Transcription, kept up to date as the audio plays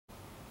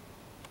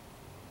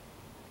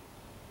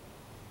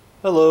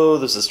Hello,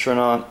 this is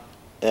Trinont,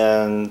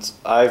 and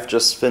I've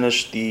just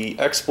finished the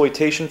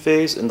exploitation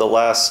phase in the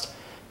last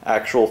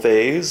actual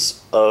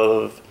phase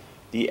of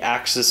the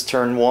Axis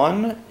Turn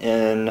 1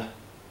 in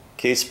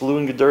Case Blue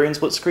and Guderian's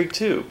Blitzkrieg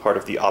 2, part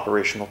of the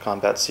Operational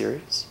Combat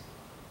series.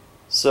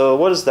 So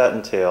what does that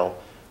entail?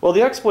 Well,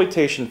 the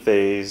exploitation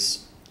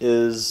phase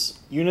is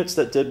units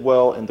that did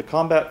well in the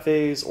combat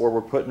phase or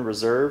were put in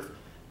reserve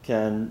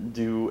can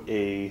do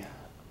a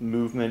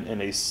movement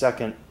in a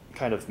second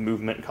kind of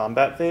movement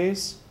combat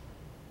phase.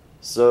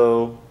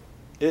 So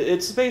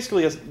it's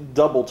basically a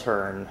double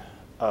turn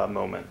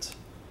moment.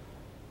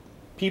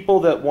 People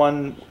that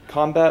won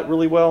combat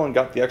really well and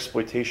got the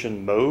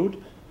exploitation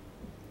mode,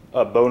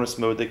 a bonus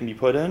mode they can be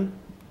put in,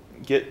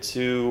 get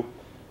to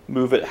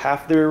move at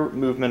half their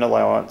movement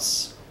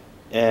allowance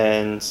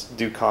and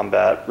do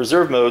combat.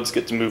 Reserve modes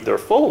get to move their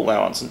full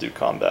allowance and do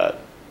combat.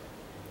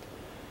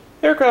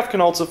 Aircraft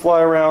can also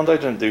fly around. I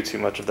didn't do too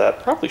much of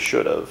that. Probably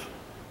should have.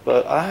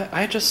 But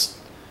I just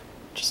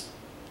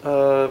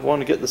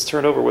want to get this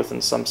turn over with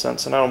in some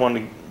sense, and I don't want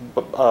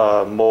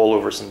to mull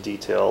over some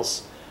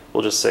details.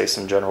 We'll just say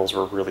some generals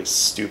were really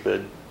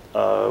stupid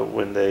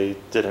when they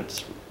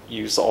didn't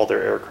use all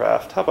their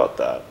aircraft. How about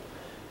that?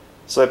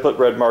 So I put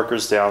red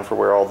markers down for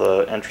where all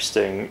the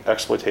interesting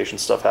exploitation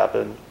stuff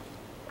happened.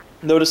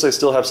 Notice I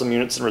still have some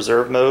units in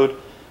reserve mode.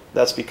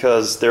 That's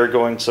because they're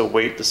going to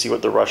wait to see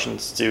what the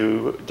Russians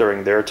do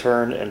during their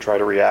turn and try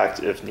to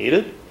react if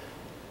needed.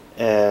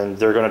 And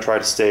they're going to try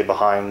to stay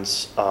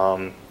behind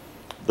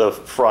the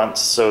front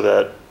so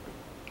that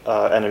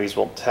enemies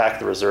won't attack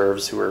the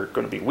reserves, who are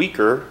going to be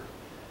weaker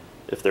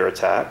if they're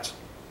attacked.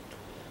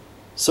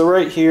 So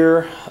right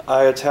here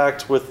I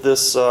attacked with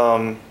this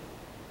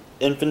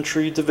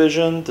infantry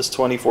division, this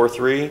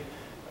 24-3,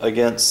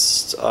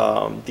 against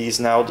these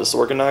now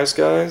disorganized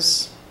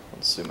guys.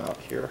 Let's zoom out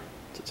here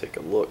to take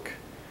a look.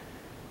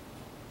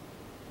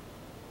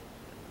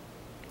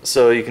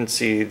 So you can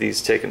see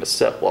these taking a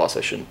step loss.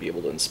 I shouldn't be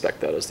able to inspect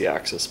that as the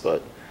Axis,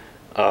 but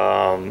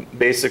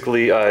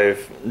basically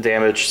I've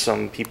damaged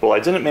some people. I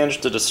didn't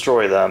manage to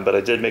destroy them, but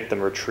I did make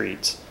them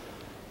retreat.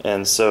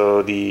 And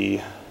so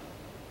the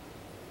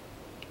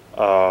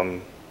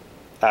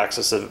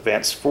Axis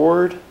advanced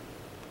forward.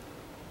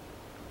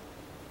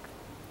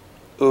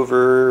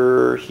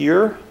 Over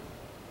here,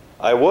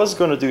 I was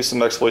going to do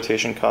some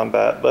exploitation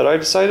combat, but I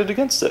decided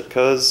against it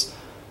because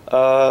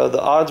the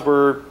odds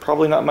were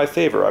probably not in my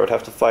favor. I would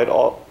have to fight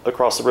all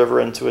across the river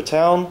into a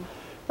town.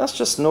 That's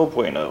just no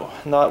bueno,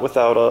 not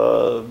without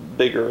a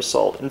bigger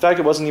assault. In fact,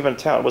 it wasn't even a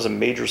town, it was a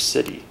major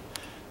city.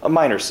 A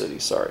minor city,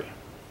 sorry.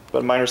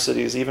 But a minor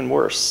city is even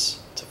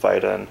worse to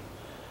fight in.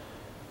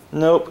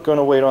 Nope,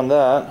 gonna wait on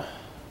that.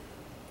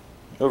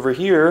 Over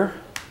here,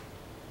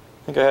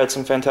 I think I had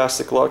some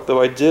fantastic luck,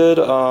 though I did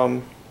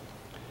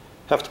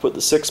have to put the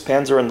 6th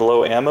Panzer in the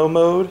low ammo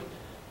mode,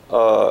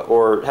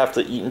 or have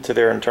to eat into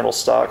their internal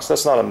stocks.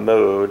 That's not a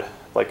mode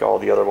like all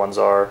the other ones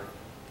are.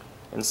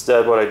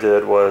 Instead, what I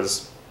did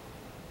was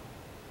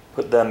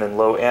put them in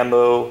low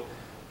ammo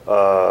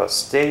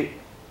state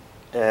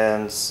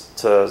and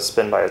to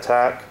spend my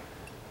attack,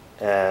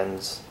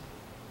 and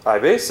I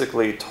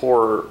basically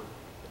tore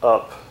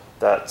up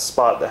that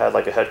spot that had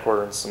like a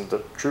headquarters and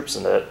some troops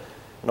in it,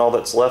 and all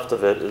that's left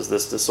of it is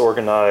this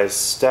disorganized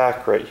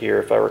stack right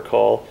here. If I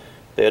recall,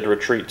 they had to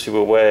retreat 2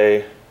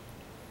 away,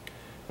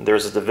 and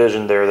there's a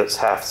division there that's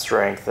half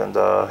strength and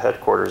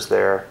headquarters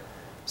there.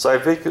 So I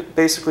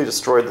basically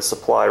destroyed the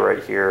supply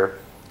right here,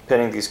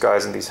 pinning these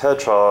guys in these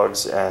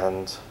hedgehogs,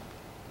 and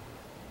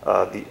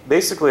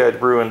basically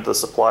I'd ruined the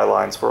supply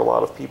lines for a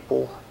lot of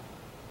people.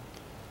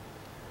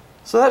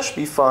 So that should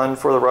be fun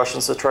for the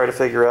Russians to try to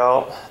figure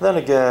out. Then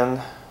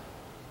again,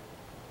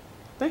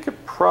 they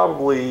could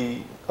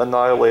probably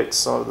annihilate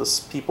some of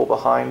the people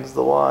behind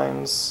the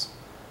lines.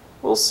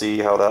 We'll see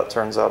how that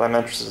turns out. I'm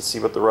interested to see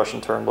what the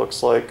Russian turn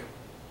looks like.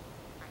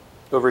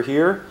 Over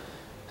here,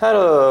 had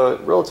a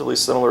relatively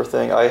similar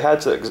thing. I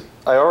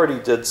already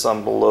did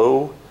some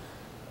low.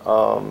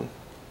 I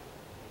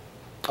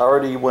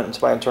already went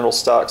into my internal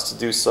stocks to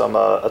do some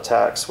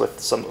attacks with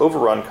some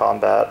overrun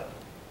combat,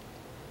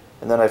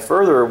 and then I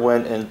further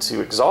went into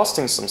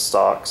exhausting some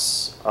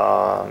stocks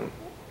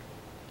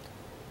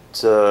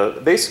to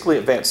basically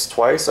advance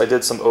twice. I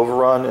did some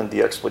overrun in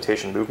the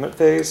exploitation movement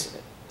phase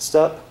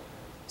step,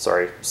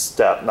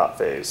 not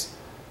phase,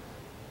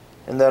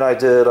 and then I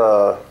did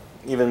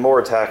even more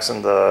attacks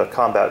in the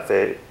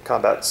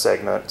combat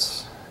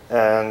segment,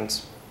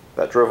 and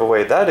that drove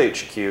away that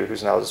HQ,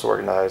 who's now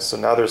disorganized. So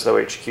now there's no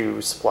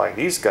HQ supplying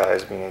these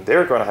guys, meaning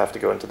they're going to have to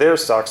go into their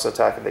stocks to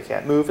attack and they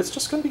can't move. It's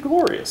just going to be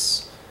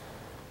glorious.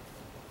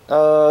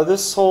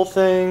 This whole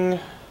thing,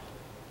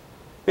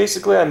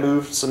 basically I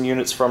moved some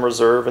units from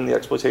reserve in the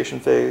exploitation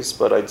phase,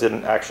 but I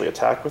didn't actually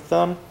attack with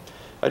them.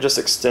 I just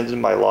extended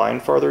my line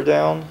farther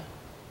down.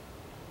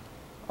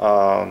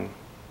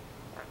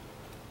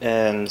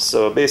 And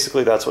so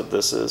basically that's what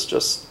this is,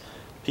 just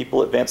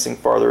people advancing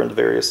farther into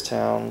various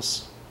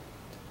towns.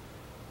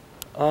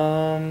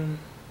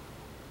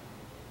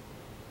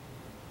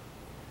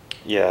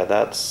 Yeah,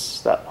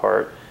 that's that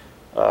part.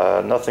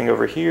 Nothing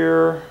over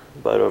here,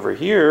 but over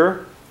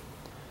here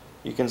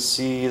you can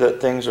see that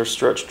things are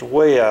stretched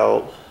way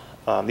out.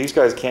 These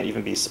guys can't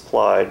even be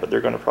supplied, but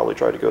they're going to probably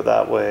try to go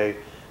that way.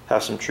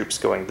 Have some troops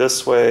going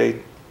this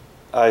way.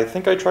 I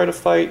think I tried to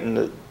fight and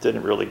it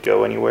didn't really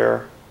go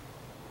anywhere.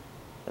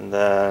 And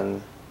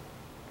then,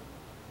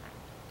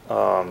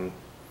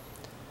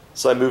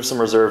 so I moved some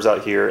reserves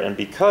out here, and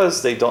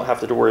because they don't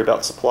have to worry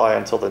about supply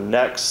until the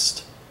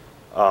next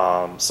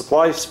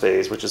supply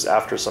phase, which is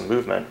after some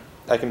movement,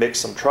 I can make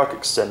some truck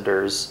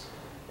extenders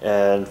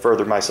and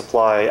further my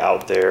supply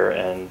out there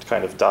and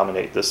kind of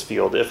dominate this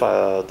field if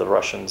the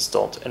Russians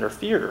don't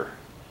interfere.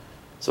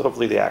 So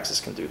hopefully the Axis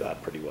can do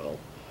that pretty well.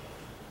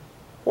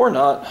 Or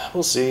not,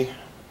 we'll see.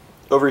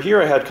 Over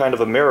here I had kind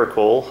of a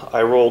miracle.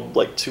 I rolled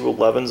like 2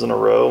 11s in a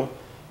row,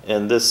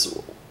 and this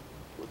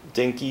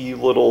dinky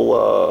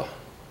little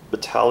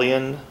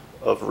battalion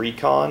of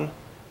recon,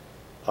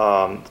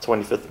 the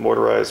 25th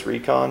Motorized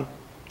Recon,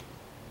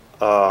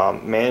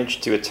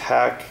 managed to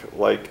attack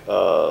like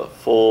a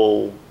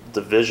full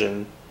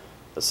division,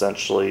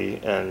 essentially,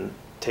 and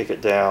take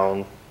it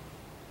down.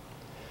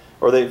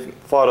 Or they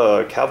fought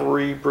a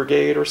cavalry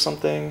brigade or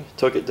something,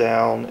 took it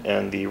down,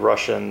 and the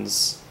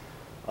Russians,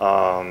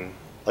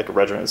 like a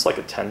regiment, it's like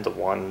a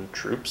 10-to-1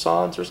 troops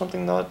odds or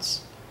something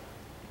nuts.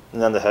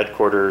 And then the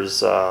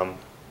headquarters,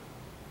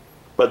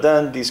 but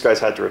then these guys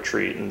had to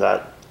retreat, and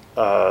that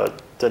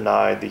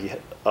denied the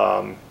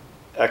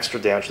extra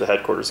damage the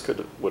headquarters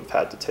would have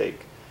had to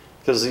take.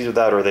 Because either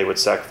that or they would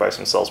sacrifice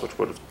themselves, which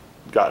would have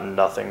gotten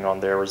nothing on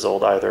their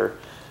result either.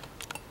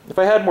 If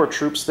I had more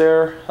troops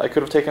there, I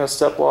could have taken a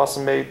step loss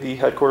and made the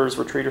headquarters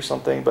retreat or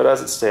something, but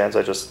as it stands,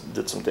 I just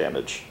did some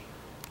damage.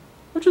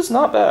 Which is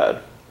not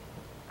bad.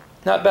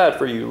 Not bad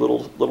for you,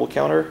 little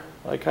counter.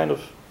 I kind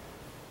of...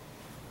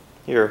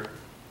 Here,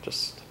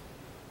 just...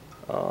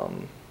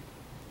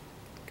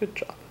 good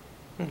job.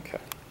 Okay.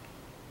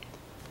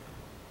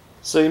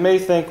 So you may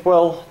think,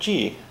 well,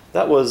 gee,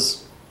 that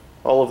was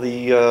all of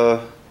the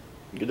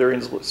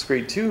Guderian's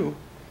Blitzkrieg 2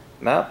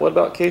 map. What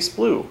about Case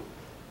Blue?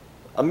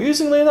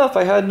 Amusingly enough,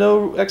 I had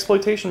no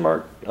exploit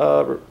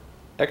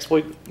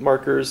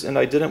markers, and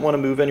I didn't want to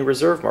move any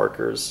reserve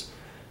markers.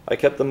 I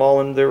kept them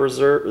all in their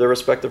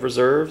respective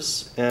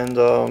reserves, and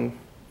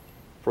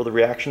for the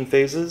reaction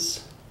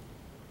phases.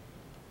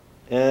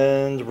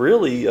 And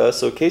really,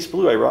 so Case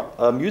Blue,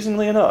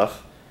 amusingly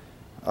enough,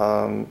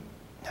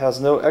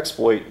 has no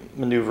exploit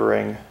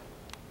maneuvering,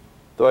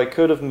 though I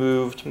could have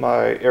moved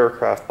my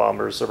aircraft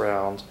bombers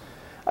around.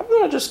 I'm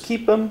going to just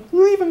keep them,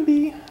 leave them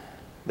be.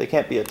 They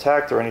can't be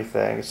attacked or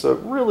anything, so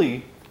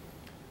really,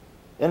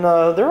 and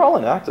they're all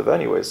inactive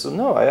anyway, so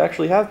no, I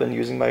actually have been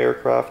using my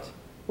aircraft.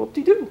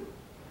 Whoop-de-doo.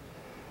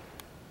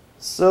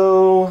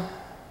 So,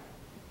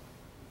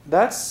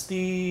 that's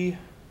the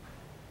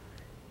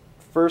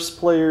first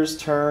player's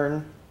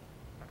turn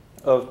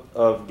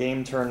of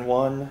game turn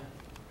 1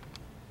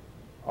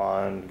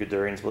 on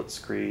Guderian's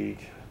Blitzkrieg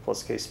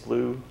plus Case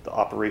Blue, the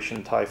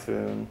Operation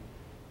Typhoon,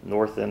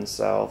 north and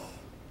south.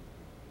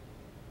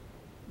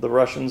 The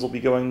Russians will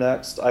be going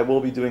next. I will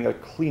be doing a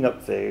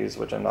cleanup phase,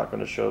 which I'm not going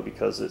to show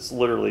because it's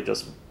literally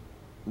just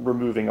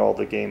removing all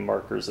the game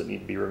markers that need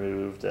to be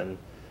removed and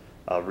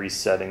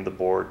resetting the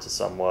board to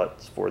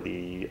somewhat for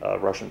the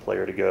Russian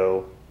player to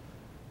go.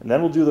 And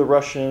then we'll do the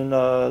Russian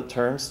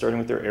turn, starting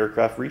with their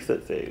aircraft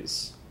refit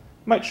phase.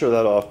 Might show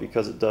that off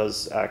because it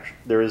does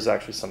there is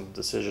actually some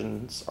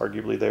decisions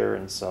arguably there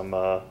and some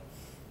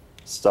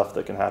stuff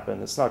that can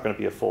happen. It's not going to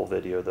be a full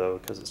video though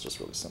because it's just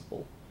really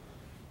simple.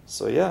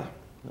 So yeah,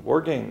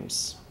 War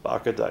Games,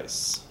 Baka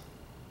Dice.